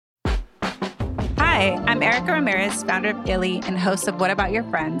Hi, I'm Erica Ramirez, founder of Illy and host of What About Your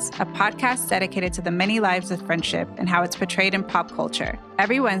Friends, a podcast dedicated to the many lives of friendship and how it's portrayed in pop culture.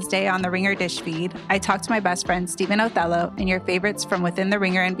 Every Wednesday on the Ringer Dish feed, I talk to my best friend Stephen Othello and your favorites from within the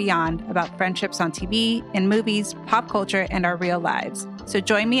Ringer and beyond about friendships on TV, in movies, pop culture, and our real lives. So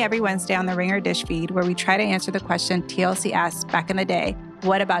join me every Wednesday on the Ringer Dish feed where we try to answer the question TLC asked back in the day,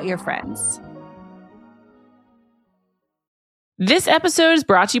 what about your friends? This episode is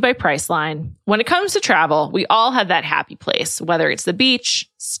brought to you by Priceline. When it comes to travel, we all have that happy place, whether it's the beach,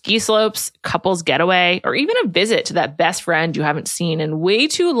 ski slopes, couples getaway, or even a visit to that best friend you haven't seen in way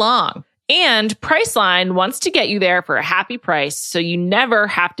too long. And Priceline wants to get you there for a happy price so you never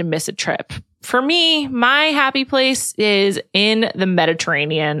have to miss a trip. For me, my happy place is in the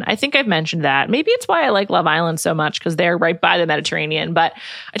Mediterranean. I think I've mentioned that. Maybe it's why I like Love Island so much, because they're right by the Mediterranean. But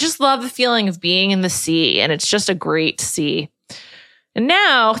I just love the feeling of being in the sea, and it's just a great sea. And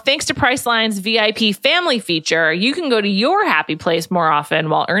now, thanks to Priceline's VIP family feature, you can go to your happy place more often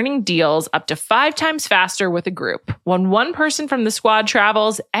while earning deals up to 5 times faster with a group. When one person from the squad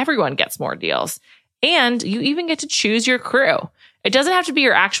travels, everyone gets more deals. And you even get to choose your crew. It doesn't have to be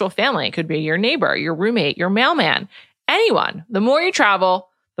your actual family. It could be your neighbor, your roommate, your mailman, anyone. The more you travel,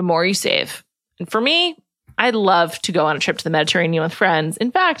 the more you save. And for me, I'd love to go on a trip to the Mediterranean with friends.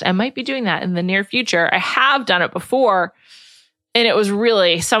 In fact, I might be doing that in the near future. I have done it before. And it was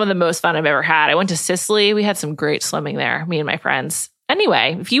really some of the most fun I've ever had. I went to Sicily. We had some great swimming there, me and my friends.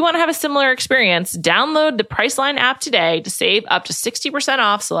 Anyway, if you want to have a similar experience, download the Priceline app today to save up to 60%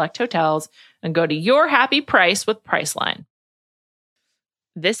 off select hotels and go to your happy price with Priceline.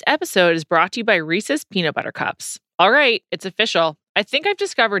 This episode is brought to you by Reese's Peanut Butter Cups. All right, it's official. I think I've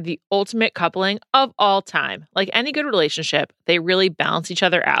discovered the ultimate coupling of all time. Like any good relationship, they really balance each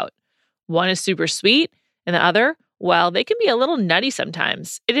other out. One is super sweet, and the other, well, they can be a little nutty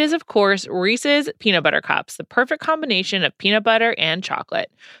sometimes. It is, of course, Reese's Peanut Butter Cups, the perfect combination of peanut butter and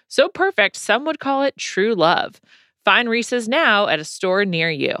chocolate. So perfect, some would call it true love. Find Reese's now at a store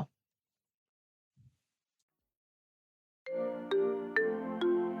near you.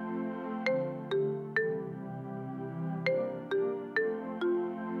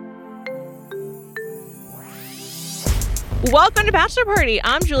 Welcome to Bachelor Party.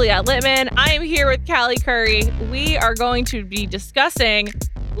 I'm Juliette Littman. I am here with Callie Curry. We are going to be discussing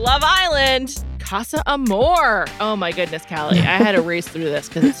Love Island, Casa Amor. Oh my goodness, Callie. I had to race through this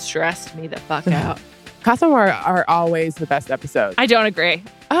because it stressed me the fuck out. Casa Amor are always the best episodes. I don't agree.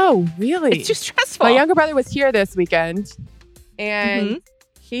 Oh, really? It's too stressful. My younger brother was here this weekend, and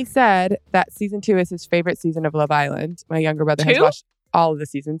he said that season 2 is his favorite season of Love Island. My younger brother has watched all of the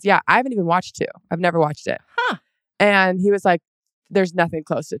seasons. Yeah, I haven't even watched 2. I've never watched it. Huh. And he was like, there's nothing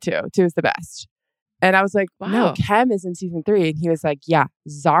close to 2. 2 is the best. And I was like, wow. No, Kem is in season 3. And he was like, yeah,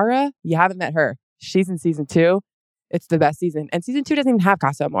 Zara, you haven't met her. She's in season 2. It's the best season. And season 2 doesn't even have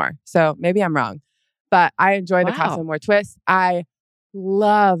Casa Amor. So maybe I'm wrong. But I enjoy the Casa Amor twist. I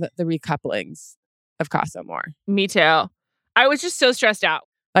love the recouplings of Casa Amor. Me too. I was just so stressed out.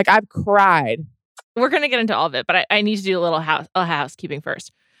 Like, I've cried. We're going to get into all of it, but I need to do a little housekeeping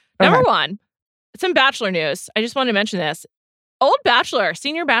first. Number one, some Bachelor news. I just wanted to mention this. Old Bachelor,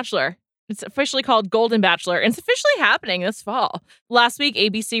 Senior Bachelor. It's officially called Golden Bachelor, and it's officially happening this fall. Last week,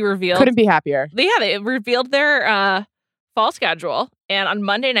 ABC revealed... Couldn't be happier. They revealed their fall schedule, and on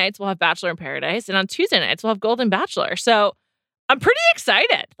Monday nights, we'll have Bachelor in Paradise, and on Tuesday nights, we'll have Golden Bachelor. So I'm pretty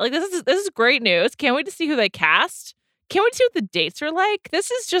excited. Like, this is great news. Can't wait to see who they cast. Can't wait to see what the dates are like. This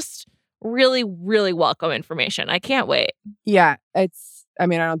is just really, really welcome information. I can't wait. Yeah, I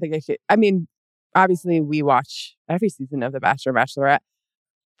don't think I should... obviously, we watch every season of The Bachelor, Bachelorette,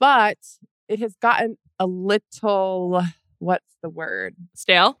 but it has gotten a little, what's the word?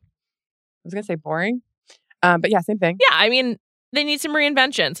 Stale? I was going to say boring. But yeah, same thing. Yeah, they need some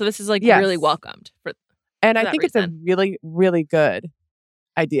reinvention. So this is really welcomed. And I think it's a really, really good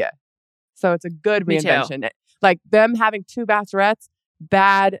idea. So it's a good reinvention. Like them having 2 bachelorettes,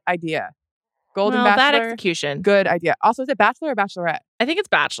 bad idea. Golden Bachelor. Bad execution. Good idea. Also, is it Bachelor or Bachelorette? I think it's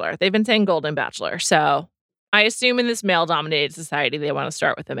Bachelor. They've been saying Golden Bachelor. So I assume in this male-dominated society, they want to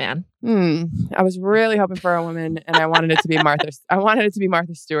start with a man. I was really hoping for a woman, and I wanted it to be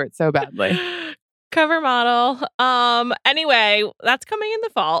Martha Stewart so badly. Cover model. Anyway, that's coming in the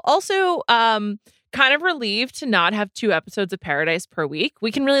fall. Also, kind of relieved to not have 2 episodes of Paradise per week.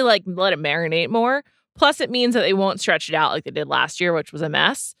 We can really let it marinate more. Plus, it means that they won't stretch it out like they did last year, which was a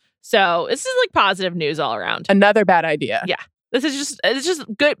mess. So this is positive news all around. Another bad idea. Yeah. It's just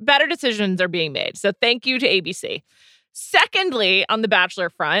good, better decisions are being made. So thank you to ABC. Secondly, on the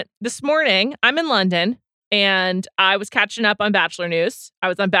Bachelor front, this morning, I'm in London and I was catching up on Bachelor news. I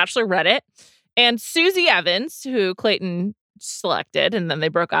was on Bachelor Reddit And Susie Evans, who Clayton selected and then they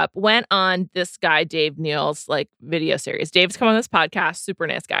broke up, went on this guy Dave Neal's like video series. Dave's come on this podcast, super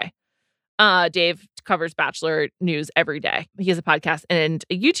nice guy. Dave covers Bachelor news every day. He has a podcast and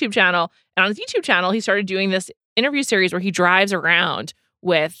a YouTube channel. And on his YouTube channel, he started doing this interview series where he drives around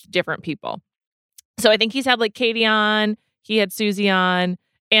with different people. So I think he's had like Katie on, he had Susie on,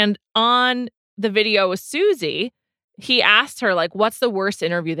 and on the video with Susie, he asked her like, what's the worst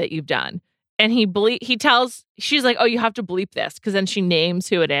interview that you've done? And he tells, she's like, oh, you have to bleep this, because then she names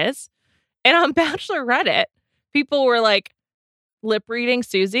who it is. And on Bachelor Reddit, people were like lip reading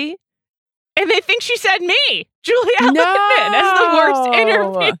Susie, and they think she said me, Juliette Lipman, as the worst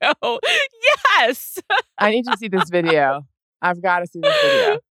interview. Yes. I need to see this video. I've got to see this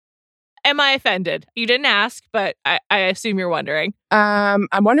video. Am I offended? You didn't ask, but I assume you're wondering. I'm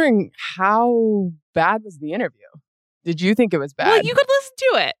wondering, how bad was the interview? Did you think it was bad? Well, you could listen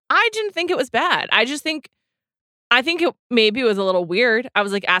to it. I didn't think it was bad. I think it maybe was a little weird. I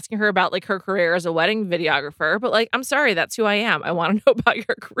was like asking her about like her career as a wedding videographer, but like, I'm sorry, that's who I am. I want to know about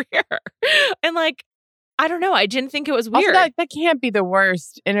your career. And like, I don't know. I didn't think it was weird. Also, that can't be the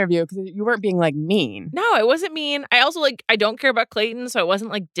worst interview because you weren't being like mean. No, it wasn't mean. I also I don't care about Clayton, so I wasn't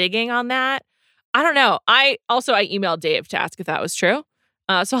like digging on that. I don't know. I emailed Dave to ask if that was true.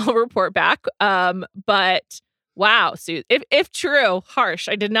 So I'll report back. But wow, if true, harsh.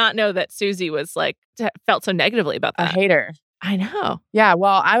 I did not know that Susie was like felt so negatively about that. A hater. I know. Yeah,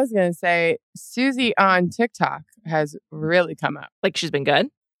 well, I was going to say Susie on TikTok has really come up. Like she's been good?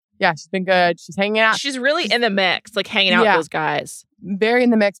 Yeah, she's been good. She's hanging out. She's really in the mix, like hanging out with those guys. Very in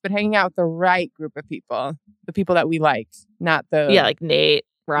the mix, but hanging out with the right group of people. The people that we like, not the... Yeah, like Nate,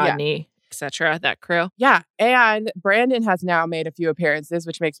 Rodney, etc. That crew. Yeah, and Brandon has now made a few appearances,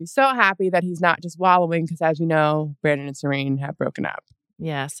 which makes me so happy that he's not just wallowing, because as you know, Brandon and Serene have broken up.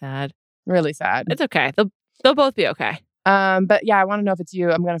 Yeah, sad. Really sad. It's okay. They'll both be okay. But yeah, I want to know if it's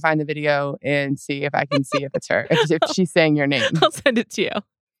you. I'm going to find the video and see if I can see if it's her. If she's saying your name. I'll send it to you.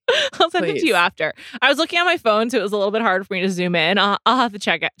 I'll send it to you after. I was looking on my phone, so it was a little bit hard for me to zoom in. I'll have to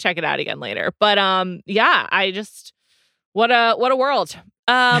check it out again later. But yeah, I just what a world.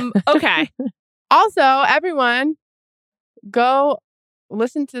 Okay. Also, everyone, go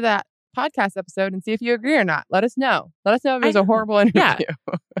listen to that podcast episode and see if you agree or not. Let us know. Let us know if it was a horrible interview.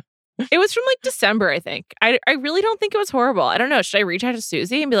 Yeah. It was from like December, I think. I really don't think it was horrible. I don't know. Should I reach out to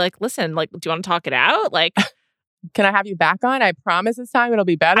Susie and be like, listen, like, do you want to talk it out? Like, can I have you back on? I promise this time it'll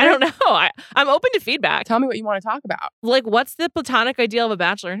be better. I don't know. I'm open to feedback. Tell me what you want to talk about. Like, what's the platonic ideal of a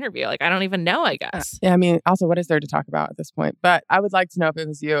Bachelor interview? Like, I don't even know, I guess. Yeah, I mean, also, what is there to talk about at this point? But I would like to know if it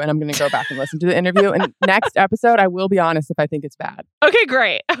was you, and I'm going to go back and listen to the interview. And next episode, I will be honest if I think it's bad. Okay,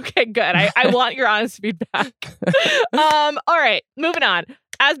 great. Okay, good. I want your honest feedback. All right, moving on.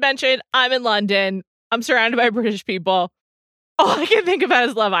 As mentioned, I'm in London. I'm surrounded by British people. All I can think about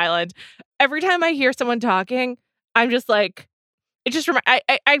is Love Island. Every time I hear someone talking, I'm just like, it just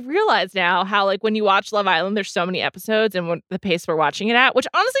I realize now how like when you watch Love Island, there's so many episodes, and when the pace we're watching it at, which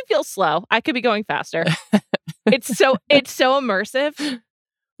honestly feels slow. I could be going faster. It's so immersive.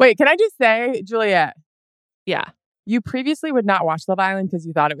 Wait, can I just say, Juliette? Yeah. You previously would not watch Love Island because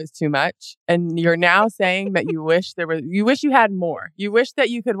you thought it was too much, and you're now saying that you wish you had more. You wish that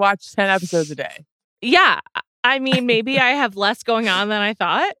you could watch 10 episodes a day. Yeah. I mean, maybe I have less going on than I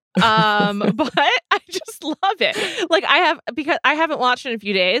thought. But I just love it. Like because I haven't watched in a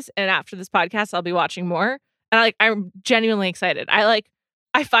few days, and after this podcast, I'll be watching more. And I'm genuinely excited. I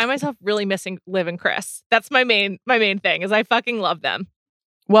find myself really missing Liv and Chris. That's my main thing is I fucking love them.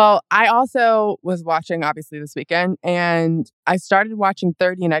 Well, I also was watching, obviously, this weekend, and I started watching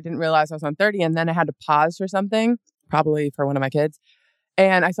 30, and I didn't realize I was on 30, and then I had to pause for something, probably for one of my kids.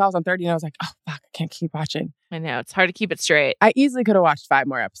 And I saw I was on 30, and I was like, oh, fuck, I can't keep watching. I know. It's hard to keep it straight. I easily could have watched 5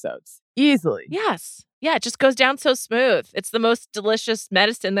 more episodes. Easily. Yes. Yeah, it just goes down so smooth. It's the most delicious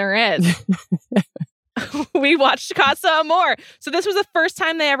medicine there is. We watched Casa Amor. So this was the first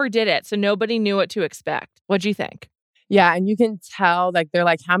time they ever did it, so nobody knew what to expect. What'd you think? Yeah, and you can tell, like, they're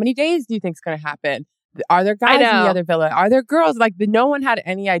like, how many days do you think is going to happen? Are there guys in the other villa? Are there girls? Like, no one had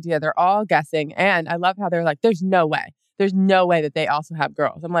any idea. They're all guessing. And I love how they're like, there's no way. There's no way that they also have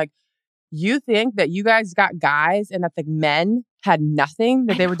girls. I'm like, you think that you guys got guys and that the men had nothing?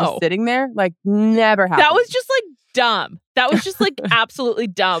 That they were just sitting there? Like, never happened. That was just, like, dumb. That was just, like, absolutely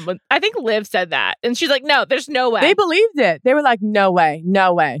dumb. I think Liv said that. And she's like, no, there's no way. They believed it. They were like, no way.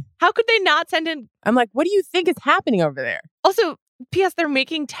 No way. How could they not send in... I'm like, what do you think is happening over there? Also, P.S. they're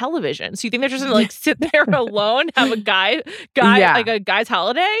making television. So you think they're just going to, like, sit there alone, have a guy, like a guy's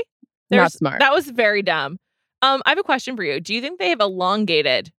holiday? Not smart. That was very dumb. I have a question for you. Do you think they have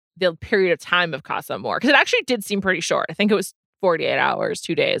elongated the period of time of Casa Amor, because it actually did seem pretty short. I think it was 48 hours,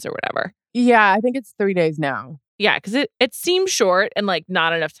 2 days or whatever. Yeah, I think it's 3 days now. Yeah, because it seems short and like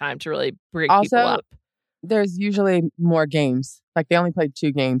not enough time to really bring people up. There's usually more games. Like they only played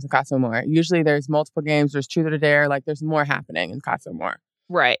 2 games in Casa Amor. Usually there's multiple games. There's Truth or Dare. Like there's more happening in Casa Amor.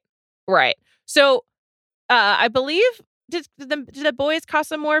 Right. So I believe did the boys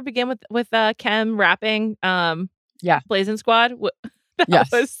Casa Amor begin with Kem rapping? Blazing Squad.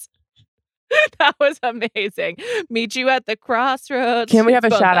 That was amazing. Meet you at the crossroads. Can we have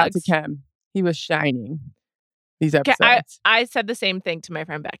a shout out to Kem? He was shining these episodes. I said the same thing to my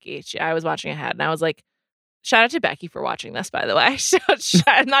friend Becky. I was watching ahead and I was like, shout out to Becky for watching this, by the way.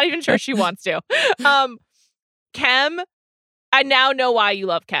 I'm not even sure she wants to. Kem, I now know why you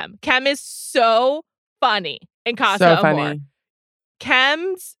love Kem. Kem is so funny in Casa Amor.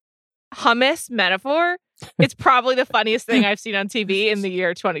 Kem's hummus metaphor, it's probably the funniest thing I've seen on TV in the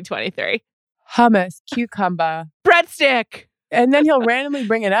year 2023. Hummus, cucumber, breadstick. And then he'll randomly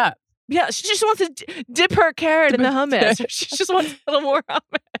bring it up. Yeah, she just wants to dip her carrot in the hummus. She just wants a little more hummus.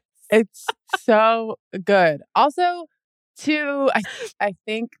 It's so good. Also, too, I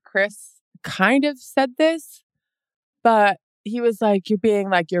think Chris kind of said this, but he was like, you're being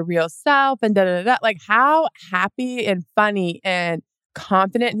like your real self and da-da-da-da. Like how happy and funny and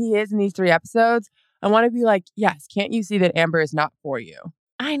confident he is in these 3 episodes. I want to be like, yes, can't you see that Amber is not for you?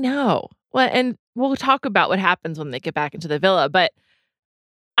 I know. Well, and we'll talk about what happens when they get back into the villa, but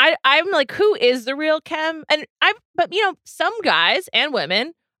I'm like, who is the real Kem? But you know, some guys and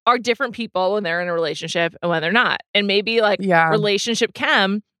women are different people when they're in a relationship and when they're not. And maybe relationship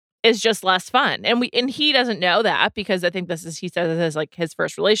Kem is just less fun. And he doesn't know that because I think he says this is like his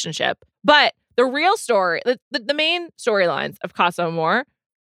first relationship. But the real story, the main storylines of Casa Amor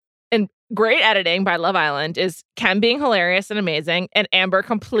and great editing by Love Island is Kem being hilarious and amazing and Amber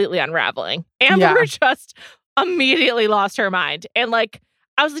completely unraveling. Amber just immediately lost her mind. And like,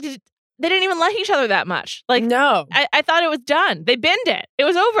 I was like, they didn't even like each other that much. Like, no, I thought it was done. They binned it. It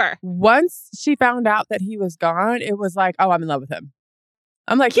was over. Once she found out that he was gone, it was like, oh, I'm in love with him.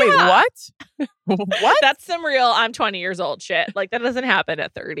 I'm like, wait, what? What? That's some real I'm 20 years old shit. Like, that doesn't happen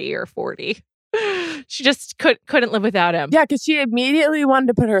at 30 or 40. She just couldn't live without him. Yeah, because she immediately wanted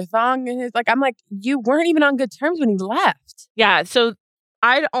to put her thong in his. Like, I'm like, you weren't even on good terms when he left. Yeah, so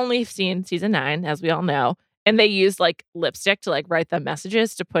I'd only seen season 9, as we all know. And they used like lipstick to like write the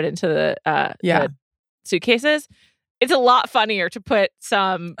messages to put into the suitcases. It's a lot funnier to put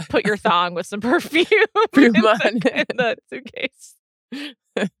your thong with some perfume in the suitcase.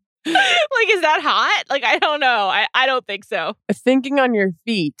 Like, is that hot? Like, I don't know. I don't think so. Thinking on your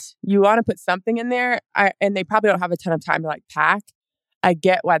feet, you want to put something in there, and they probably don't have a ton of time to like pack. I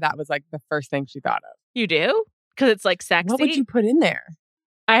get why that was like the first thing she thought of. You do? Because it's like sexy. What would you put in there?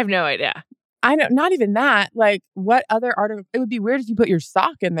 I have no idea. I don't, not even that. Like, what other article? It would be weird if you put your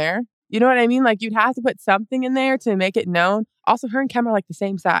sock in there. You know what I mean? Like, you'd have to put something in there to make it known. Also, her and Kem are like the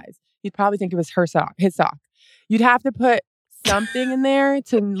same size. You'd probably think it was his sock. You'd have to put something in there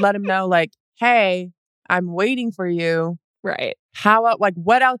to let him know, like, hey, I'm waiting for you. Right.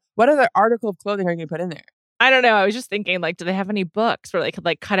 What else? What other article of clothing are you going to put in there? I don't know. I was just thinking, like, do they have any books where they could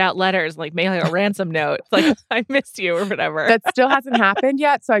like cut out letters, like make like a ransom note, like I missed you or whatever? That still hasn't happened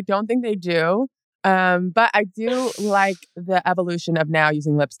yet, so I don't think they do. But I do like the evolution of now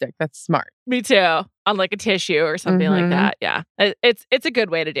using lipstick. That's smart. Me too. On like a tissue or something like that. Yeah, it's a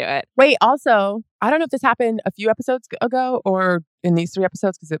good way to do it. Wait, also, I don't know if this happened a few episodes ago or in these 3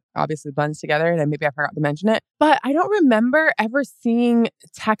 episodes because it obviously blends together, and maybe I forgot to mention it. But I don't remember ever seeing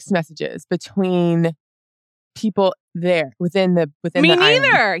text messages between people there within the Me neither.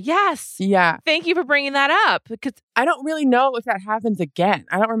 Island. Yes. Yeah. Thank you for bringing that up, because I don't really know if that happens again.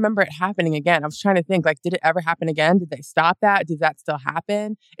 I don't remember it happening again. I was trying to think, like, did it ever happen again? Did they stop that? Does that still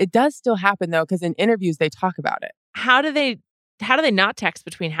happen? It does still happen though, because in interviews they talk about it. How do they not text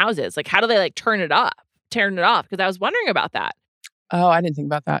between houses? Like, how do they like turn it off? Because I was wondering about that. Oh, I didn't think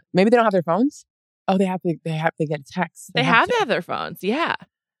about that. Maybe they don't have their phones. Oh, they get a text. They have to have their phones. Yeah.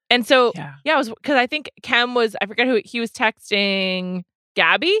 And so, it was because I think Kem I forget who he was texting,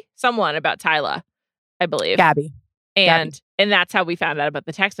 Gabby, someone about Tyla, I believe. Gabby. And that's how we found out about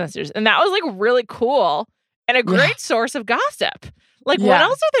the text messages. And that was like really cool and a great source of gossip. Like, what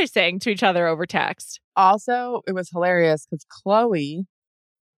else are they saying to each other over text? Also, it was hilarious because Chloe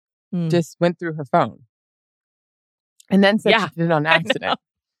just went through her phone and then said she did it on accident.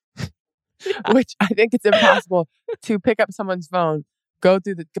 Which I think it's impossible to pick up someone's phone, go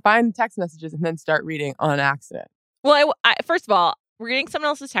through find text messages, and then start reading on accident. Well, I first of all, reading someone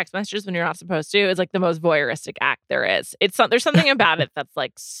else's text messages when you're not supposed to is like the most voyeuristic act there is. There's something about it that's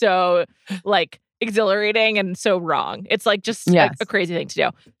like so like exhilarating and so wrong. It's like just like a crazy thing to do.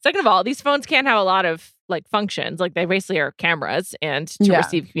 Second of all, these phones can't have a lot of like functions. Like they basically are cameras and to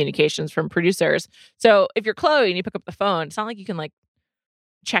receive communications from producers. So if you're Chloe and you pick up the phone, it's not like you can like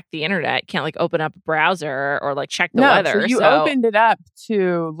check the internet. You can't like open up a browser or like check the weather. So you opened it up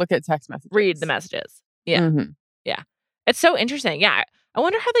to look at text messages. Read the messages. Yeah. Mm-hmm. Yeah. It's so interesting. Yeah. I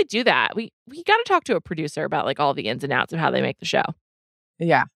wonder how they do that. We got to talk to a producer about like all the ins and outs of how they make the show.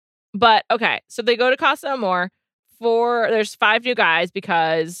 Yeah. But okay, so they go to Casa Amor there's 5 new guys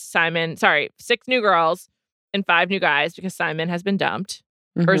because 6 new girls and 5 new guys because Simon has been dumped.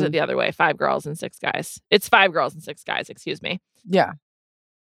 Mm-hmm. Or is it the other way? 5 girls and 6 guys. It's 5 girls and 6 guys, excuse me. Yeah.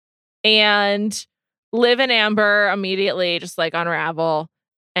 And Liv and Amber immediately just like unravel.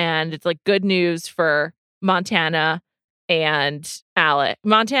 And it's like good news for Montana and Alex.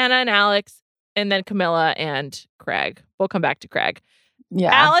 Montana and Alex, and then Camilla and Craig. We'll come back to Craig. Yeah.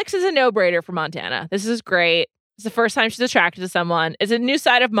 Alex is a no-brainer for Montana. This is great. It's the first time she's attracted to someone. It's a new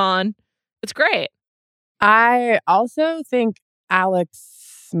side of Mon. It's great. I also think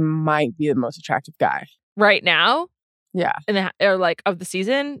Alex might be the most attractive guy. Right now? Yeah. Or like of the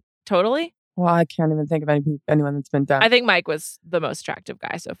season? Totally? Well, I can't even think of anyone that's been done. I think Mike was the most attractive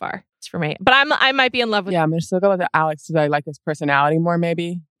guy so far. It's for me. But I might be in love with... Yeah, I'm going to still go with Alex because I like his personality more,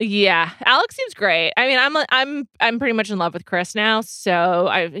 maybe. Yeah. Alex seems great. I mean, I'm pretty much in love with Chris now, so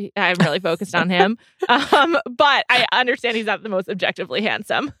I'm really focused on him. But I understand he's not the most objectively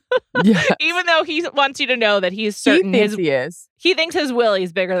handsome. Yeah. Even though he wants you to know that he's certain... He is. He thinks his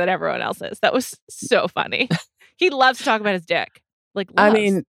willy's bigger than everyone else's. That was so funny. He loves to talk about his dick. Like, loves. I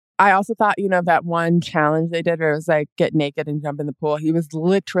mean... I also thought, that one challenge they did where it was like get naked and jump in the pool. He was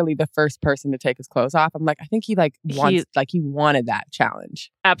literally the first person to take his clothes off. I'm like, I think he wanted that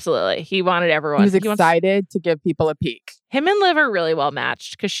challenge. Absolutely. He wanted everyone. He was excited to give people a peek. Him and Liv are really well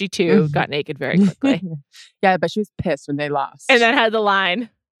matched because she too got naked very quickly. Yeah, but she was pissed when they lost. And then had the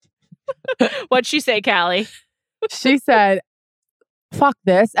line. What'd she say, Callie? She said, fuck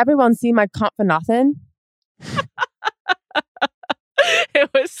this. Everyone see my comp for nothing. It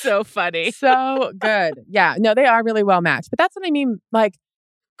was so funny. So good. Yeah. No, they are really well matched. But that's what I mean. Like,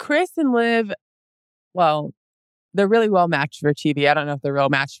 Chris and Liv, well, they're really well matched for TV. I don't know if they're real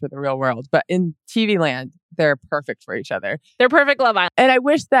matched for the real world. But in TV land, they're perfect for each other. They're perfect Love Island. And I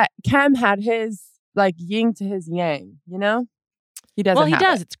wish that Kem had his, like, yin to his yang, He doesn't Well, he have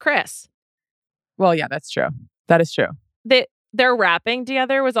does. it. It's Chris. Well, yeah, that's true. That is true. Their rapping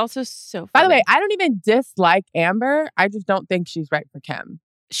together was also so funny. By the way, I don't even dislike Amber. I just don't think she's right for Kem.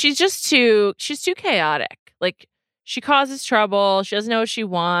 She's too chaotic. Like, she causes trouble. She doesn't know what she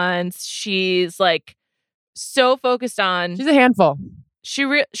wants. She's like so focused on... She's a handful. She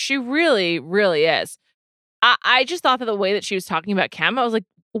really, really is. I just thought that the way that she was talking about Kem, I was like,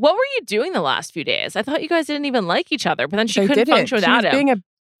 what were you doing the last few days? I thought you guys didn't even like each other, but then she couldn't function without him.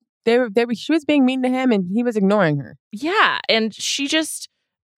 She was being mean to him and he was ignoring her. Yeah. And she just,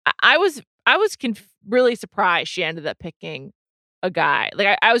 I was really surprised she ended up picking a guy.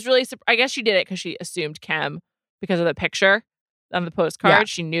 Like, I was really, I guess she did it because she assumed Kem because of the picture on the postcard. Yeah.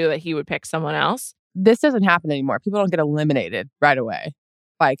 She knew that he would pick someone else. This doesn't happen anymore. People don't get eliminated right away.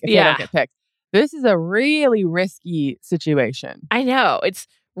 Like, if they don't get picked. This is a really risky situation. I know. It's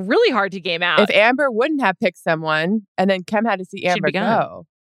really hard to game out. If Amber wouldn't have picked someone and then Kem had to see Amber go,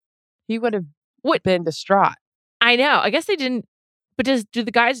 he would have been distraught. I know. I guess they didn't. But do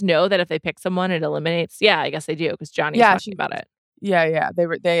the guys know that if they pick someone, it eliminates? Yeah, I guess they do because Johnny's talking about it. Yeah.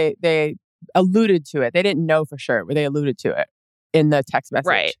 They alluded to it. They didn't know for sure, but they alluded to it in the text message.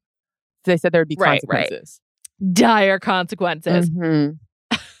 Right. So they said there would be consequences. Right. Dire consequences.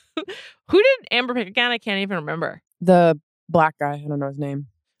 Mm-hmm. Who did Amber pick again? I can't even remember. The black guy. I don't know his name.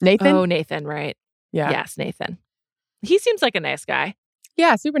 Nathan? Oh, Nathan, right. Yeah. Yes, Nathan. He seems like a nice guy.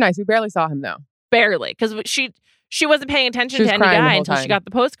 Yeah, super nice. We barely saw him though. Barely, because she wasn't paying attention to any guy until she got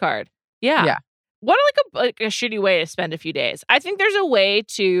the postcard. Yeah. Yeah. What like a shitty way to spend a few days. I think there's a way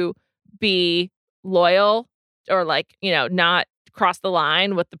to be loyal or like, not cross the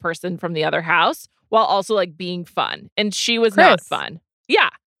line with the person from the other house while also like being fun. And she was not fun. Yeah,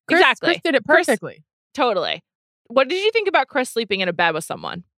 exactly. Chris did it perfectly. Totally. What did you think about Chris sleeping in a bed with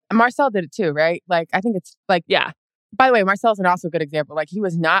someone? Marcel did it too, right? Like, I think it's like, yeah. By the way, Marcel's an also good example. Like, he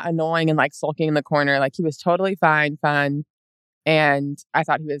was not annoying and like sulking in the corner. Like, he was totally fun. And I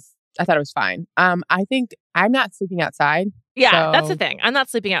thought it was fine. I think I'm not sleeping outside. Yeah, so, that's the thing. I'm not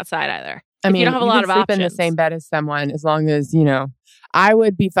sleeping outside either. I mean, you don't have a lot of sleep options. in the same bed as someone as long as, I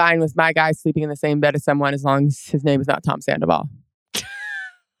would be fine with my guy sleeping in the same bed as someone as long as his name is not Tom Sandoval.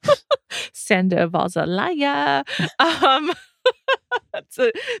 Sandoval's a liar.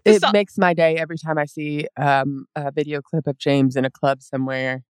 It makes my day every time I see a video clip of James in a club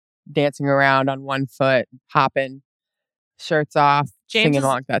somewhere, dancing around on one foot, hopping, shirts off, singing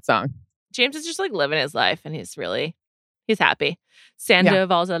along to that song. James is just like living his life, and he's happy.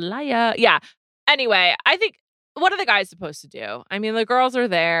 Sandoval's a liar. Yeah. Anyway, I think, what are the guys supposed to do? I mean, the girls are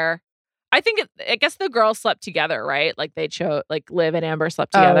there. I guess the girls slept together, right? Like they chose, like Liv and Amber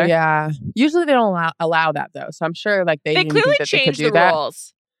slept together. Oh, yeah. Usually they don't allow that though. So I'm sure like they clearly changed the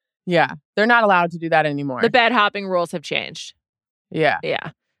rules. Yeah. They're not allowed to do that anymore. The bed hopping rules have changed. Yeah.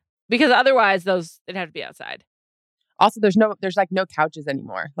 Yeah. Because otherwise it'd have to be outside. Also, there's like no couches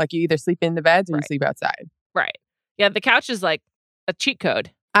anymore. Like you either sleep in the beds or you sleep outside. Right. Yeah. The couch is like a cheat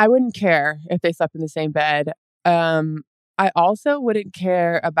code. I wouldn't care if they slept in the same bed. I also wouldn't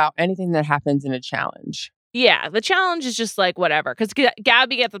care about anything that happens in a challenge. Yeah, the challenge is just like whatever. Because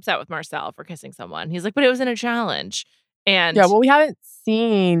Gabby gets upset with Marcel for kissing someone. He's like, but it was in a challenge. And yeah, well, we haven't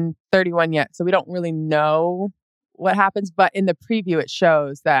seen 31 yet, so we don't really know what happens. But in the preview, it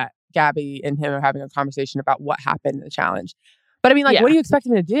shows that Gabby and him are having a conversation about what happened in the challenge. But I mean, like, what do you expect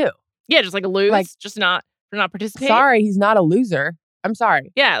him to do? Yeah, just like lose, like, just not participate. Sorry, he's not a loser. I'm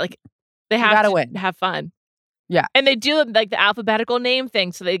sorry. Yeah, like they have to win, have fun. Yeah. And they do like the alphabetical name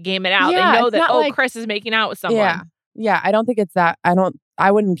thing, so they game it out. Yeah, they know that, Chris is making out with someone. Yeah. Yeah. I don't think it's that.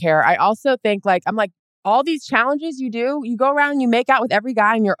 I wouldn't care. I also think all these challenges you do, you go around and you make out with every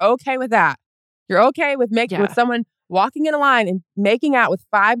guy and you're okay with that. You're okay with with someone walking in a line and making out with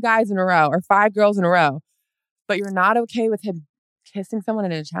 5 guys in a row or 5 girls in a row. But you're not okay with him kissing someone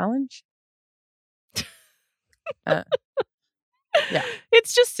in a challenge? Yeah.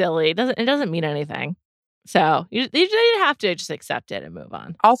 It's just silly. It doesn't mean anything. So you have to just accept it and move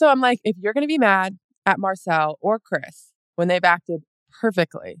on. Also, I'm like, if you're going to be mad at Marcel or Chris when they've acted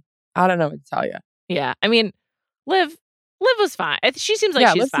perfectly, I don't know what to tell you. Yeah. I mean, Liv was fine. She seems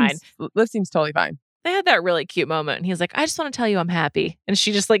like she's fine. Liv seems totally fine. They had that really cute moment. And he was like, I just want to tell you I'm happy. And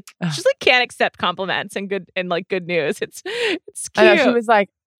she just can't accept compliments and good news. It's cute. I know, she was like,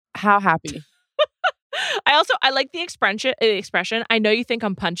 how happy? I like the expression. I know you think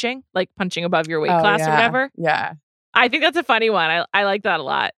I'm punching above your weight class or whatever. Yeah. I think that's a funny one. I like that a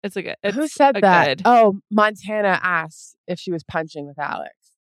lot. Who said that? Oh, Montana asked if she was punching with Alex.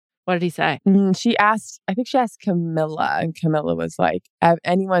 What did he say? I think she asked Camilla, and Camilla was like,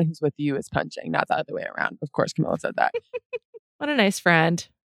 anyone who's with you is punching, not the other way around. Of course, Camilla said that. What a nice friend.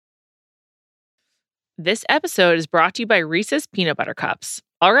 This episode is brought to you by Reese's Peanut Butter Cups.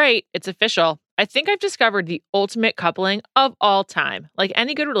 All right, it's official. I think I've discovered the ultimate coupling of all time. Like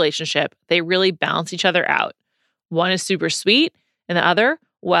any good relationship, they really balance each other out. One is super sweet, and the other,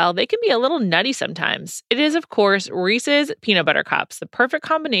 well, they can be a little nutty sometimes. It is, of course, Reese's Peanut Butter Cups, the perfect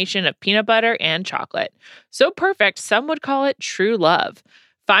combination of peanut butter and chocolate. So perfect, some would call it true love.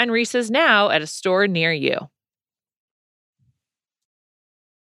 Find Reese's now at a store near you.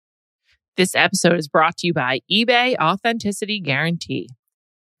 This episode is brought to you by eBay Authenticity Guarantee.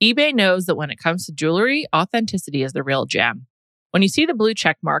 eBay knows that when it comes to jewelry, authenticity is the real gem. When you see the blue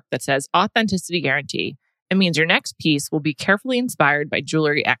check mark that says Authenticity Guarantee, it means your next piece will be carefully inspired by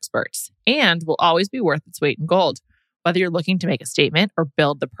jewelry experts and will always be worth its weight in gold. Whether you're looking to make a statement or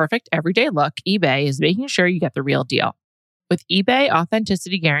build the perfect everyday look, eBay is making sure you get the real deal. With eBay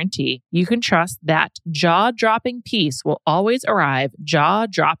Authenticity Guarantee, you can trust that jaw-dropping piece will always arrive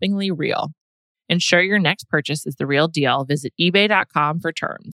jaw-droppingly real. Ensure your next purchase is the real deal. Visit ebay.com for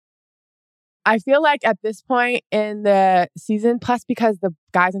terms. I feel like at this point in the season, plus because the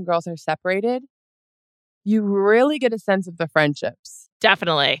guys and girls are separated, you really get a sense of the friendships.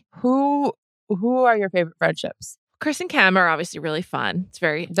 Definitely. Who are your favorite friendships? Chris and Cam are obviously really fun.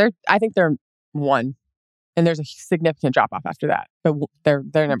 I think they're one. And there's a significant drop off after that. But they're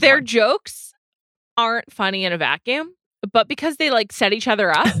number Their one. Jokes aren't funny in a vacuum, but because they set each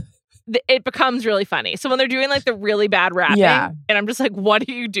other up, it becomes really funny. So when they're doing the really bad rapping, and I'm just like, what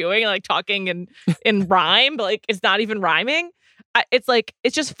are you doing? Talking in rhyme, but it's not even rhyming.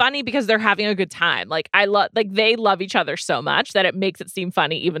 It's just funny because they're having a good time. They love each other so much that it makes it seem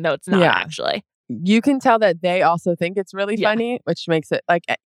funny, even though it's not actually. You can tell that they also think it's really funny, which makes it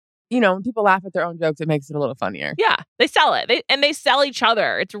when people laugh at their own jokes, it makes it a little funnier. Yeah, they sell it. They sell each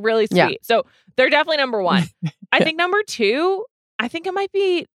other. It's really sweet. Yeah. So they're definitely number one. I think number two, I think it might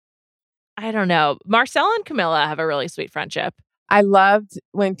be, I don't know. Marcel and Camilla have a really sweet friendship. I loved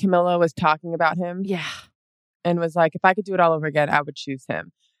when Camilla was talking about him. Yeah. And was like, if I could do it all over again, I would choose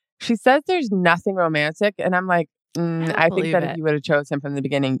him. She says there's nothing romantic. And I'm like, I think that if you would have chose him from the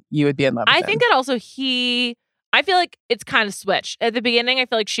beginning, you would be in love with him. I think that also he I feel like it's kind of switched. At the beginning, I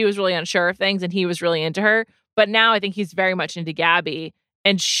feel like she was really unsure of things and he was really into her. But now I think he's very much into Gabby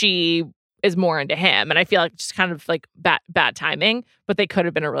and she is more into him. And I feel like just kind of like bad timing, but they could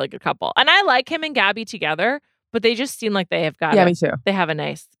have been a really good couple. And I like him and Gabby together, but they just seem like they have got me too. They have a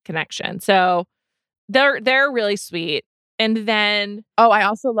nice connection. So they're really sweet. And then I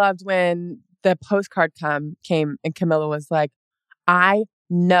also loved when the postcard came and Camilla was like, I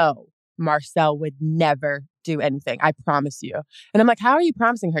know Marcel would never do anything. I promise you. And I'm like, how are you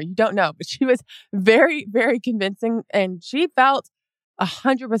promising her? You don't know. But she was very, very convincing. And she felt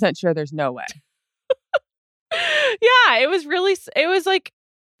 100% sure there's no way. Yeah, it was like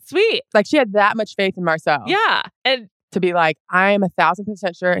sweet. Like she had that much faith in Marcel. Yeah. And to be like, I am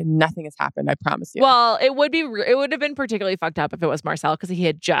 1,000% sure and nothing has happened. I promise you. Well, it would have been particularly fucked up if it was Marcel because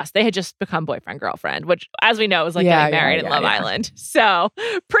they had just become boyfriend girlfriend, which, as we know, is like getting married in Love Island. So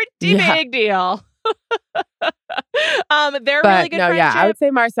pretty big deal. They're really good friendship. Yeah, I would say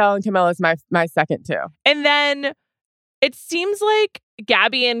Marcel and Camilla is my second too. And then it seems like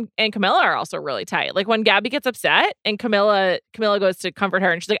Gabby and Camilla are also really tight. Like when Gabby gets upset and Camilla goes to comfort her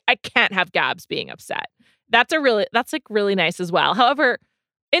and she's like, I can't have Gabs being upset. That's like really nice as well. However,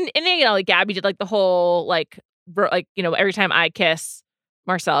 in like Gabby did like the whole like every time I kiss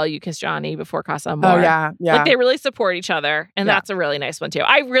Marcel, you kiss Johnny before Casa Amor. Oh yeah. Like they really support each other, and that's a really nice one too.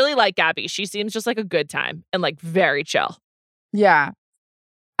 I really like Gabby. She seems just like a good time and like very chill. Yeah,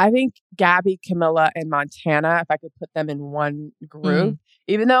 I think Gabby, Camilla, and Montana. If I could put them in one group,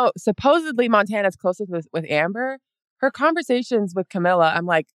 even though supposedly Montana's closest with Amber, her conversations with Camilla, I'm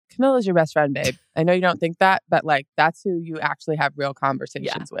like, Camilla's your best friend, babe. I know you don't think that, but like that's who you actually have real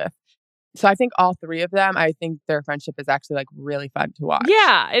conversations with. So I think all three of them, I think their friendship is actually like really fun to watch.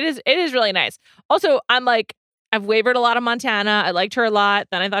 Yeah, it is. It is really nice. Also, I've wavered a lot of Montana. I liked her a lot.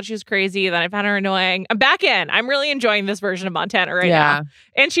 Then I thought she was crazy. Then I found her annoying. I'm back in. I'm really enjoying this version of Montana right now.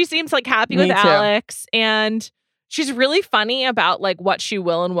 And she seems like happy with Alex. And she's really funny about like what she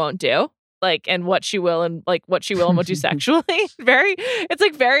will and won't do. Like, and what she will and won't do sexually. It's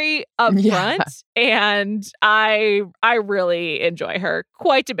like very upfront. And I really enjoy her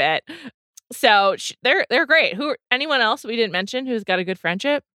quite a bit. So they're great. Anyone else we didn't mention who's got a good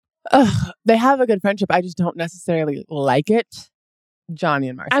friendship? They have a good friendship. I just don't necessarily like it. Johnny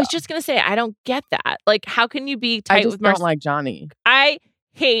and Marcel. I was just gonna say I don't get that. Like, how can you be tight with Marcel? I just don't like Johnny. I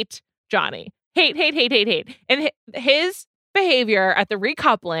hate Johnny. Hate. And his behavior at the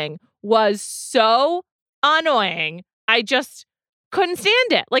recoupling was so annoying. I just couldn't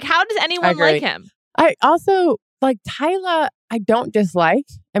stand it. Like, how does anyone like him? I also like Tyla. I don't dislike.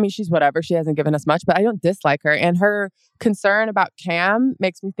 I mean, she's whatever. She hasn't given us much, but I don't dislike her. And her concern about Cam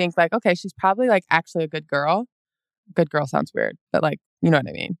makes me think like, okay, she's probably like actually a good girl. Good girl sounds weird, but like, you know what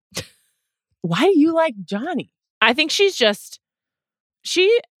I mean? Why do you like Johnny? I think she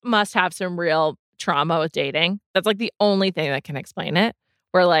must have some real trauma with dating. That's like the only thing that can explain it.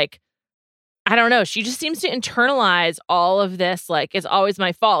 Where like, I don't know. She just seems to internalize all of this. Like, it's always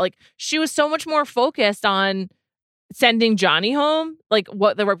my fault. Like, she was so much more focused on sending Johnny home, like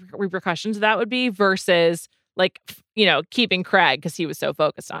what the repercussions of that would be versus like, keeping Craig because he was so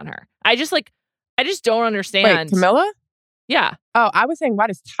focused on her. I just don't understand. Wait, Camilla? Yeah. Oh, I was saying, why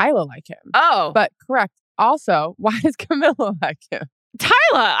does Tyla like him? Oh. But correct. Also, why does Camilla like him? Tyla.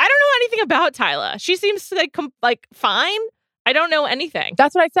 I don't know anything about Tyla. She seems like fine. I don't know anything.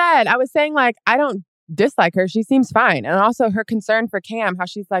 That's what I said. I was saying like, I don't dislike her. She seems fine. And also her concern for Cam, how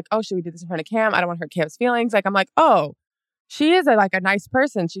she's like, oh, should we do this in front of Cam? I don't want to hurt Cam's feelings. Like, I'm like, oh, she is a nice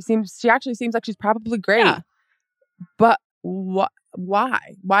person. She actually seems like she's probably great. Yeah. But why?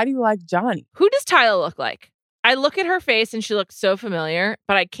 Why do you like Johnny? Who does Tyla look like? I look at her face and she looks so familiar,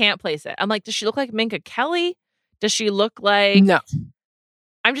 but I can't place it. I'm like, does she look like Minka Kelly? Does she look like... No.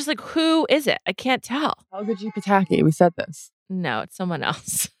 I'm just like, who is it? I can't tell. Helga G. Pataki. We said this. No, it's someone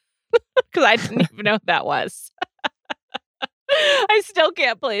else. Because I didn't even know who that was. I still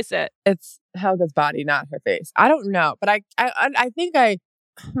can't place it. It's Helga's body, not her face. I don't know, but I think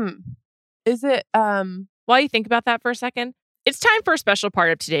is it While you think about that for a second, it's time for a special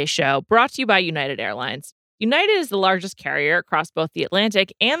part of today's show brought to you by United Airlines. United is the largest carrier across both the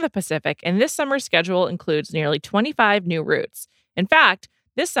Atlantic and the Pacific, and this summer's schedule includes nearly 25 new routes. In fact,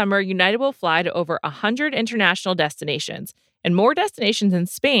 this summer, United will fly to over 100 international destinations and more destinations in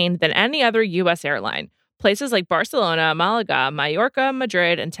Spain than any other U.S. airline. Places like Barcelona, Malaga, Mallorca,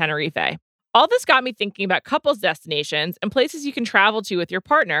 Madrid, and Tenerife. All this got me thinking about couples destinations and places you can travel to with your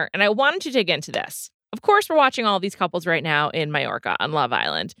partner, and I wanted to dig into this. Of course, we're watching all these couples right now in Mallorca on Love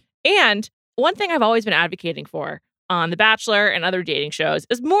Island. And one thing I've always been advocating for on The Bachelor and other dating shows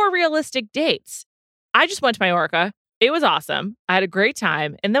is more realistic dates. I just went to Majorca. It was awesome. I had a great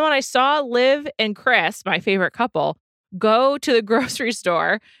time. And then when I saw Liv and Chris, my favorite couple, go to the grocery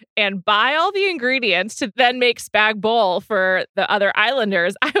store and buy all the ingredients to then make spag bowl for the other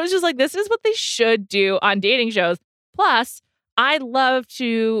islanders, I was just like, this is what they should do on dating shows. Plus, I love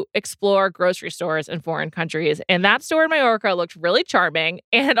to explore grocery stores in foreign countries. And that store in Majorca looked really charming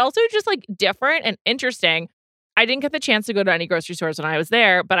and also just like different and interesting. I didn't get the chance to go to any grocery stores when I was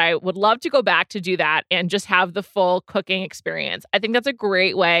there, but I would love to go back to do that and just have the full cooking experience. I think that's a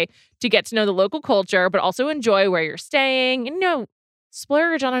great way to get to know the local culture, but also enjoy where you're staying and,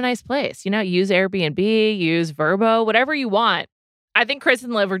 splurge on a nice place. Use Airbnb, use Vrbo, whatever you want. I think Chris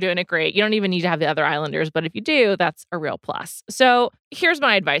and Liv are doing it great. You don't even need to have the other islanders, but if you do, that's a real plus. So here's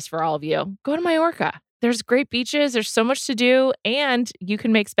my advice for all of you. Go to Majorca. There's great beaches. There's so much to do, and you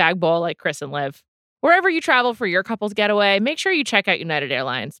can make spag bowl like Chris and Liv. Wherever you travel for your couple's getaway, make sure you check out United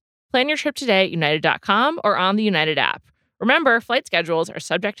Airlines. Plan your trip today at United.com or on the United app. Remember, flight schedules are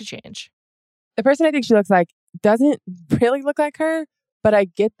subject to change. The person I think she looks like doesn't really look like her, but I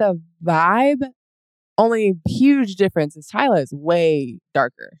get the vibe. Only huge difference is Tyla is way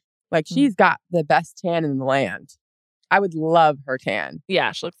darker. Like, she's got the best tan in the land. I would love her tan.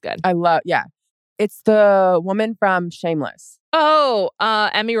 Yeah, she looks good. Yeah. It's the woman from Shameless. Oh,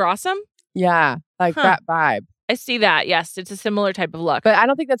 Emmy Rossum? Yeah, like that vibe. I see that. Yes, it's a similar type of look. But I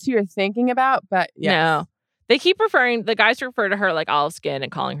don't think that's who you're thinking about. But yes. No. They keep the guys refer to her like olive skin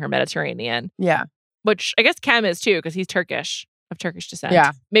and calling her Mediterranean. Yeah. Which I guess Kem is too, because he's Turkish, of Turkish descent.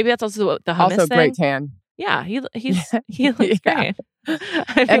 Yeah. Maybe that's also the hummus also thing. Great tan. Yeah, he looks great.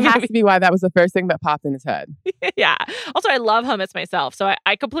 It has to be why that was the first thing that popped in his head. Yeah. Also, I love hummus myself, so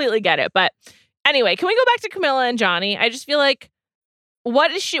I completely get it. But anyway, can we go back to Camilla and Johnny? I just feel like,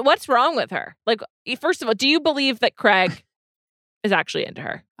 what's wrong with her? Like, first of all, do you believe that Craig is actually into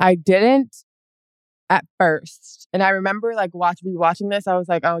her? I didn't at first. And I remember like watching this, I was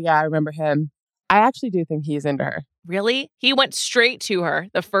like, oh yeah, I remember him. I actually do think he's into her. Really? He went straight to her.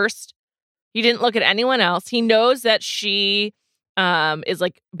 He didn't look at anyone else. He knows that she is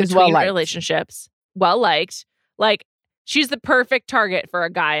like between relationships, well-liked. Like, she's the perfect target for a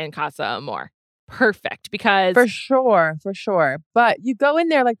guy in Casa Amor. Perfect, because for sure. But you go in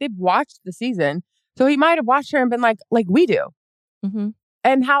there like they've watched the season, so he might have watched her and been like we do,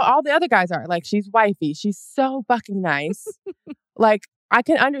 and how all the other guys are. Like, she's wifey, she's so fucking nice. Like, I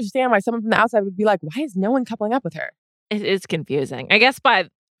can understand why someone from the outside would be like, why is no one coupling up with her? It is confusing, I guess.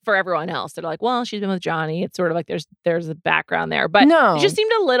 For everyone else, they're like, well, she's been with Johnny. It's sort of like there's a background there, but no, it just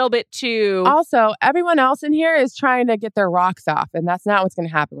seemed a little bit too. Also, everyone else in here is trying to get their rocks off, and that's not what's going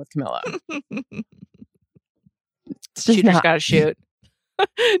to happen with Camilla. She just got to shoot.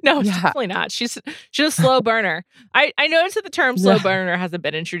 No, definitely not. She's a slow burner. I noticed that the term slow burner hasn't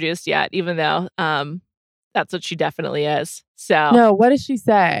been introduced yet, even though that's what she definitely is. So no, what does she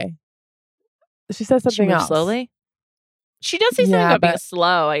say? She says something else. Slowly. She does say something about being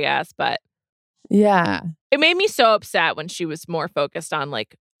slow, I guess, but yeah, it made me so upset when she was more focused on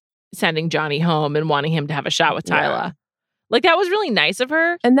like sending Johnny home and wanting him to have a shot with Tyla. Yeah. Like, that was really nice of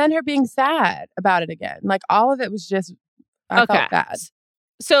her. And then her being sad about it again. Like, all of it was just, I felt bad.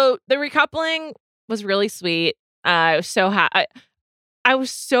 So the recoupling was really sweet. I was so happy. I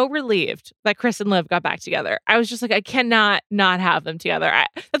was so relieved that Chris and Liv got back together. I was just like, I cannot not have them together.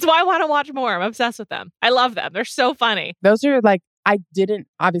 That's why I want to watch more. I'm obsessed with them. I love them. They're so funny. Those are like, I don't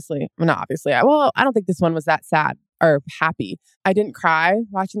think this one was that sad or happy. I didn't cry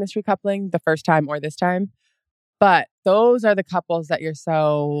watching this recoupling the first time or this time. But those are the couples that you're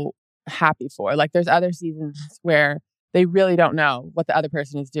so happy for. Like, there's other seasons where they really don't know what the other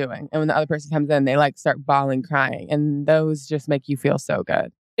person is doing. And when the other person comes in, they like start bawling, crying. And those just make you feel so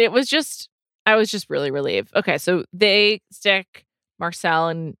good. I was just really relieved. Okay, so they stick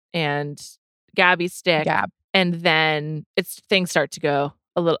Marcel and Gabby stick. Gab. And then things start to go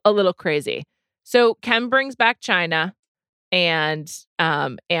a little crazy. So Kem brings back China, and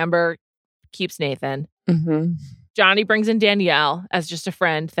Amber keeps Nathan. Mm-hmm. Johnny brings in Danielle as just a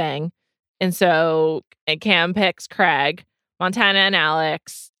friend thing. And Cam picks Craig, Montana and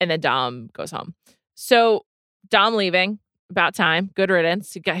Alex, and then Dom goes home. So Dom leaving, about time, good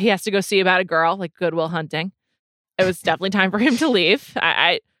riddance. He has to go see about a girl, like Good Will Hunting. It was definitely time for him to leave.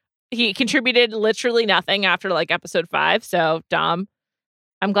 He contributed literally nothing after like episode 5. So Dom,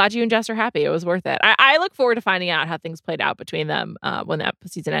 I'm glad you and Jess are happy. It was worth it. I look forward to finding out how things played out between them when that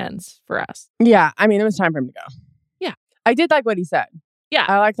season ends for us. Yeah, I mean, it was time for him to go. Yeah. I did like what he said. Yeah.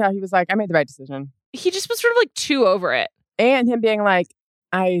 I liked how he was like, I made the right decision. He just was sort of like too over it. And him being like,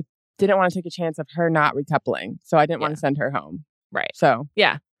 I didn't want to take a chance of her not recoupling. So I didn't want to send her home. Right. So.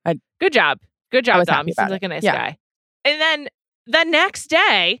 Yeah. Good job. Good job, Dom. He seems like a nice guy. And then the next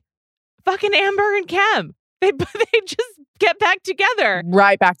day, fucking Amber and Kem, they just get back together.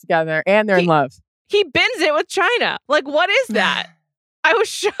 Right back together. And they're in love. He bins it with China. Like, what is that? I was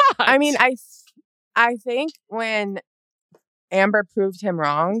shocked. I mean, I think when Amber proved him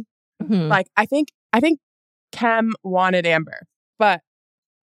wrong, like, I think Kem wanted Amber, but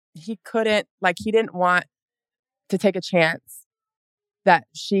he couldn't, like, he didn't want to take a chance that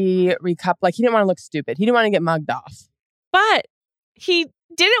she like, he didn't want to look stupid. He didn't want to get mugged off. But he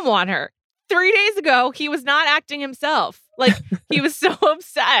didn't want her. 3 days ago, he was not acting himself. Like, he was so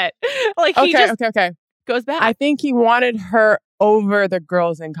upset. Like, he okay. Goes back. I think he wanted her over the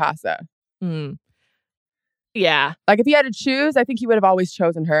girls in Casa. Yeah. Like, if he had to choose, I think he would have always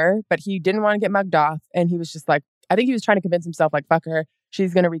chosen her, but he didn't want to get mugged off. And he was just like, I think he was trying to convince himself, like, fuck her.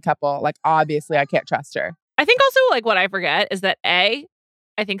 She's going to recouple. Like, obviously, I can't trust her. I think also, like, what I forget is that I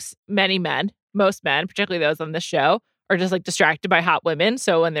think most men, particularly those on this show, are just, like, distracted by hot women.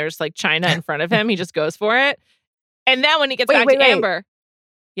 So when there's, like, China in front of him, he just goes for it. And then when he gets back to Amber.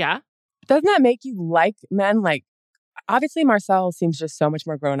 Yeah? Doesn't that make you like men? Like, obviously, Marcel seems just so much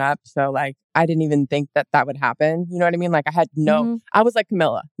more grown up. So, like, I didn't even think that would happen. You know what I mean? Like, I was like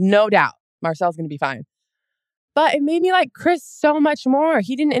Camilla. No doubt. Marcel's going to be fine. But it made me like Chris so much more.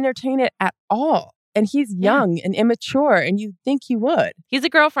 He didn't entertain it at all. And he's young and immature. And you'd think he would. He's a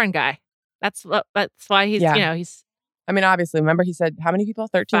girlfriend guy. That's why he's, he's... I mean, obviously, remember he said, how many people?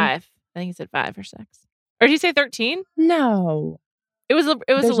 13? 5. I think he said 5 or 6. Or did he say 13? No. It was a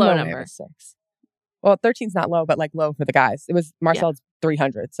low number. 6. Well, 13's not low, but like low for the guys. It was Marcel's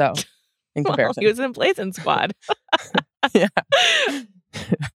 300. So in comparison. He was in Blazing Squad. Yeah.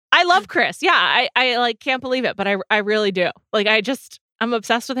 I love Chris. Yeah, I like can't believe it, but I really do. Like, I'm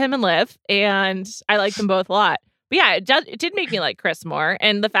obsessed with him and Liv, and I like them both a lot. But yeah, it did make me like Chris more,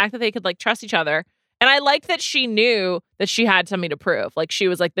 and the fact that they could like trust each other. And I like that she knew that she had something to prove. Like, she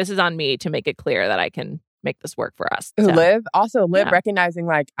was like, this is on me to make it clear that I can make this work for us. So, Liv recognizing,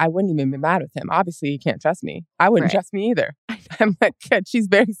 like, I wouldn't even be mad with him. Obviously, you can't trust me. I wouldn't trust me either. I'm like, good. She's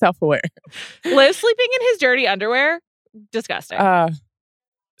very self-aware. Liv sleeping in his dirty underwear, disgusting.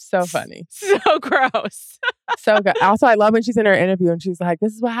 So funny. So gross. So good. Also, I love when she's in her interview and she's like,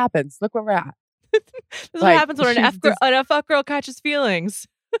 this is what happens. Look where we're at. This is what happens when an F girl catches feelings.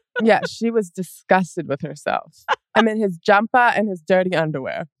 Yeah, she was disgusted with herself. I mean, his jumper and his dirty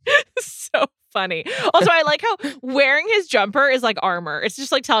underwear. So funny. Also, I like how wearing his jumper is like armor. It's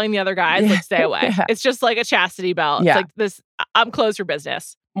just like telling the other guys, like, stay away. Yeah. It's just like a chastity belt. Yeah. It's like this, I'm closed for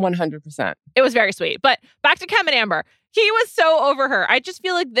business. 100%. It was very sweet. But back to Kem and Amber. He was so over her. I just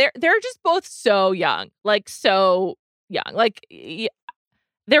feel like they're just both so young. Like, so young. Like,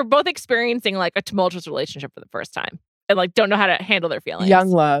 they're both experiencing like a tumultuous relationship for the first time. And like don't know how to handle their feelings. Young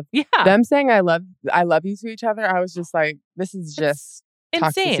love. Yeah. Them saying I love you to each other. I was just like, this is just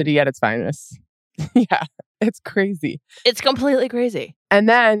toxicity at its finest. Yeah. It's crazy. It's completely crazy. And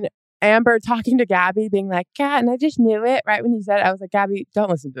then Amber talking to Gabby, being like, Kat, and I just knew it right when you said it. I was like, Gabby, don't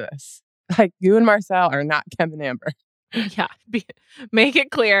listen to this. Like, you and Marcel are not Kem and Amber. Yeah. Make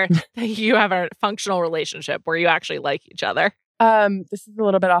it clear that you have a functional relationship where you actually like each other. This is a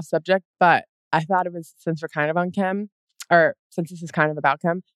little bit off subject, but I thought it was, since we're kind of on Kem, or since this is kind of about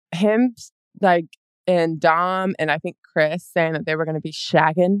Kem, him, like, and Dom and I think Chris saying that they were going to be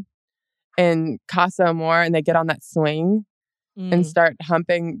shagging in Casa Amor, and they get on that swing and start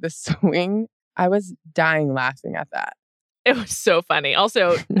humping the swing. I was dying laughing at that. It was so funny.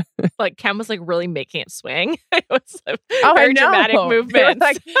 Also, like, Kem was like really making it swing. It was like, very dramatic movements.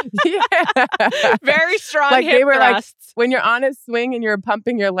 Like, yeah. Very strong like hip they were thrusts. Like, when you're on a swing and you're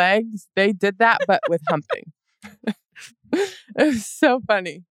pumping your legs, they did that, but with humping. It was so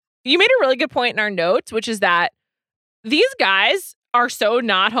funny. You made a really good point in our notes, which is that these guys are so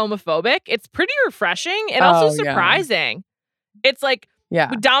not homophobic. It's pretty refreshing and also surprising. Yeah. It's like,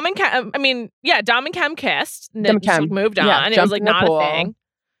 Dom and Kem kissed and then just moved on. Yeah, it was like not a thing.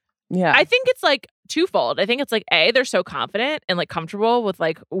 Yeah. I think it's like twofold. I think it's like, A, they're so confident and like comfortable with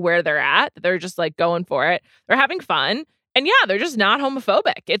like where they're at. They're just like going for it. They're having fun. And yeah, they're just not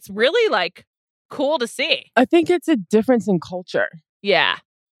homophobic. It's really like cool to see. I think it's a difference in culture. Yeah.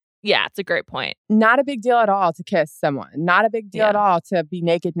 Yeah, it's a great point. Not a big deal at all to kiss someone. Not a big deal at all to be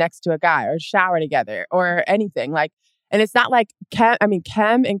naked next to a guy or shower together or anything. Like, and it's not like Kem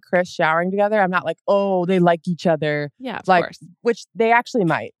and Chris showering together. I'm not like, oh, they like each other. Yeah, of like, course. Which they actually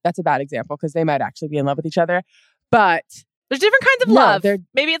might. That's a bad example because they might actually be in love with each other. But there's different kinds of love.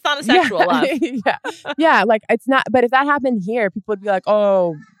 Maybe it's not a sexual love. Yeah. Yeah, like it's not. But if that happened here, people would be like,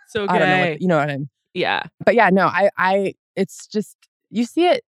 oh, so gay. I don't know. You know what I mean? Yeah. But yeah, no, I it's just, you see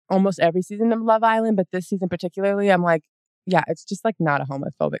it almost every season of Love Island, but this season particularly, I'm like, yeah, it's just like not a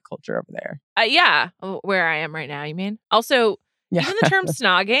homophobic culture over there. Yeah, where I am right now, you mean? Also, even the term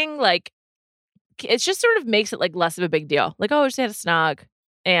snogging, like, it just sort of makes it like less of a big deal. Like, oh, I just had a snog.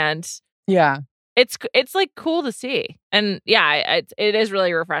 And yeah, it's like cool to see. And yeah, it is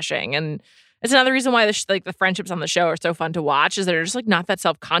really refreshing. And it's another reason why the friendships on the show are so fun to watch, is they're just like not that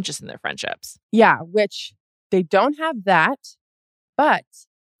self-conscious in their friendships. Yeah, which they don't have that. But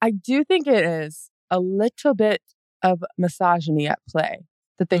I do think it is a little bit of misogyny at play,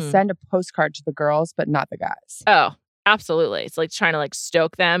 that they send a postcard to the girls, but not the guys. Oh, absolutely. It's like trying to like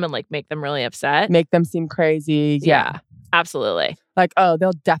stoke them and like make them really upset. Make them seem crazy. Yeah, absolutely. Like, oh,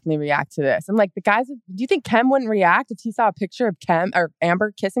 they'll definitely react to this. And like the guys, do you think Kem wouldn't react if he saw a picture of Kem or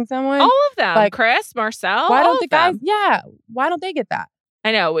Amber kissing someone? All of them. Like Chris, Marcel. Why don't the guys? Yeah. Why don't they get that?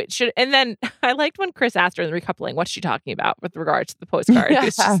 I know it should. And then I liked when Chris asked her in the recoupling, what's she talking about with regards to the postcard?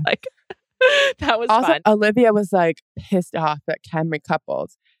 It's just like, that was also, fun. Olivia was like pissed off that Kem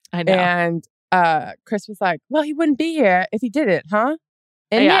recoupled. I know. And Chris was like, well, he wouldn't be here if he did it, huh?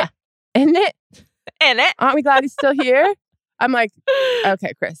 Isn't it? Aren't we glad he's still here? I'm like,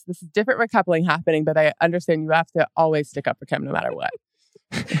 okay, Chris, this is different recoupling happening, but I understand you have to always stick up for Kem no matter what.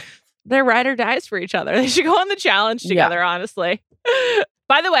 They're ride or dies for each other. They should go on the challenge together, honestly.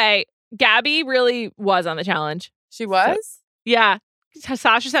 By the way, Gabby really was on the challenge. She was? So, yeah.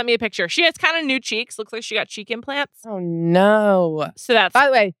 Sasha sent me a picture. She has kind of new cheeks. Looks like she got cheek implants. Oh, no. So that's... By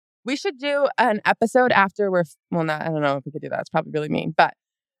the way, we should do an episode after I don't know if we could do that. It's probably really mean. But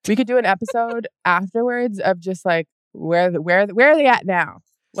we could do an episode afterwards of just like, where are they at now?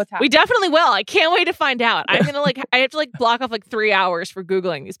 What's happening? We definitely will. I can't wait to find out. I'm going to I have to block off 3 hours for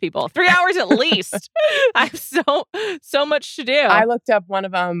Googling these people. 3 hours at least. I have so much to do. I looked up one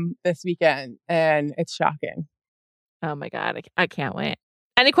of them this weekend and it's shocking. Oh my God. I can't wait.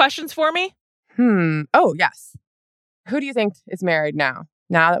 Any questions for me? Oh, yes. Who do you think is married now?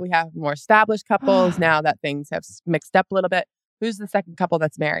 Now that we have more established couples, now that things have mixed up a little bit, who's the second couple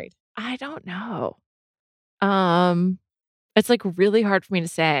that's married? I don't know. It's really hard for me to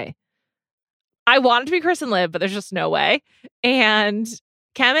say. I want it to be Chris and Liv, but there's just no way. And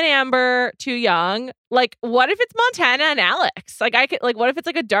Kem and Amber, too young. What if it's Montana and Alex? What if it's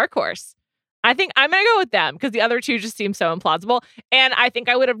a dark horse? I think I'm going to go with them because the other two just seem so implausible. And I think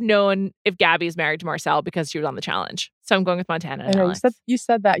I would have known if Gabby's married to Marcel because she was on the challenge. So I'm going with Montana and Alex. You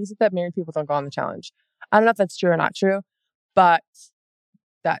said that married people don't go on the challenge. I don't know if that's true or not true, but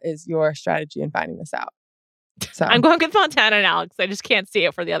that is your strategy in finding this out. So I'm going with Montana and Alex. I just can't see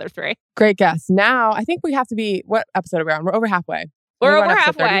it for the other three. Great guess. Now, I think we have to be, what episode are we on? We're over halfway. We're over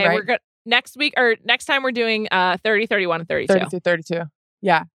halfway. 30, right? We're good. Next week or next time we're doing 30, 31, and 32. 30 through 32.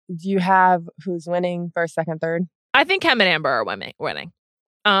 Yeah. Do you have who's winning first, second, third? I think Kem and Amber are winning.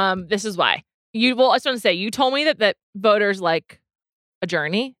 This is why. I just want to say, you told me that voters like a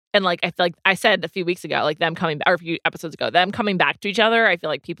journey. And I feel like I said a few weeks ago, them coming back, or a few episodes ago, them coming back to each other, I feel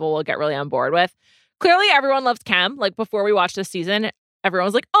like people will get really on board with. Clearly, everyone loves Kem. Before we watched this season, everyone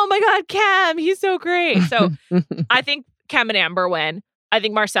was like, oh my God, Kem, he's so great. So I think Kem and Amber win. I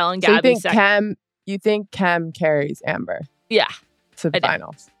think Marcel and Gabby second. You think Kem carries Amber? Yeah. To the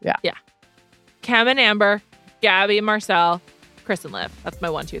finals. Yeah. Yeah. Kem and Amber, Gabby and Marcel, Chris and Liv. That's my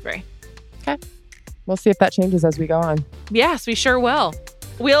 1, 2, 3. Okay. We'll see if that changes as we go on. Yes, we sure will.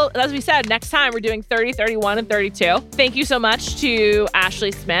 As we said, next time we're doing 30, 31, and 32. Thank you so much to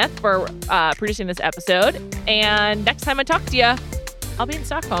Ashley Smith for producing this episode. And next time I talk to you, I'll be in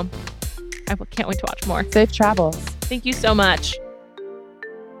Stockholm. I can't wait to watch more. Safe travels. Thank you so much.